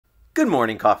Good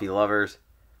morning, coffee lovers.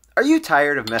 Are you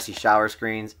tired of messy shower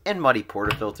screens and muddy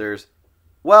portafilters?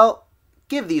 Well,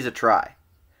 give these a try.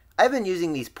 I've been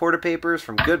using these portapapers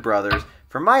from Good Brothers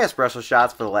for my espresso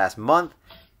shots for the last month,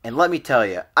 and let me tell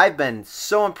you, I've been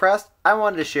so impressed I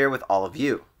wanted to share with all of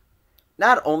you.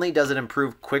 Not only does it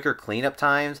improve quicker cleanup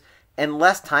times and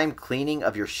less time cleaning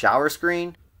of your shower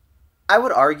screen, I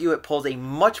would argue it pulls a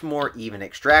much more even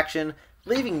extraction,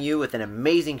 leaving you with an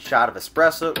amazing shot of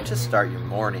espresso to start your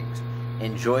mornings.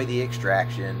 Enjoy the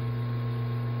extraction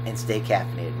and stay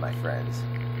caffeinated, my friends.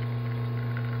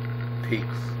 Peace.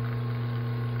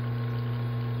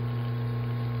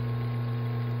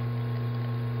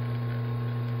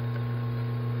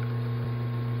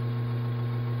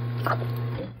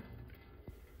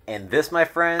 And this, my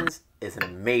friends, is an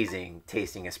amazing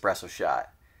tasting espresso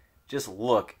shot. Just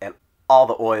look at all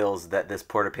the oils that this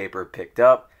porta paper picked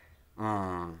up.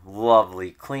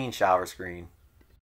 Lovely, clean shower screen.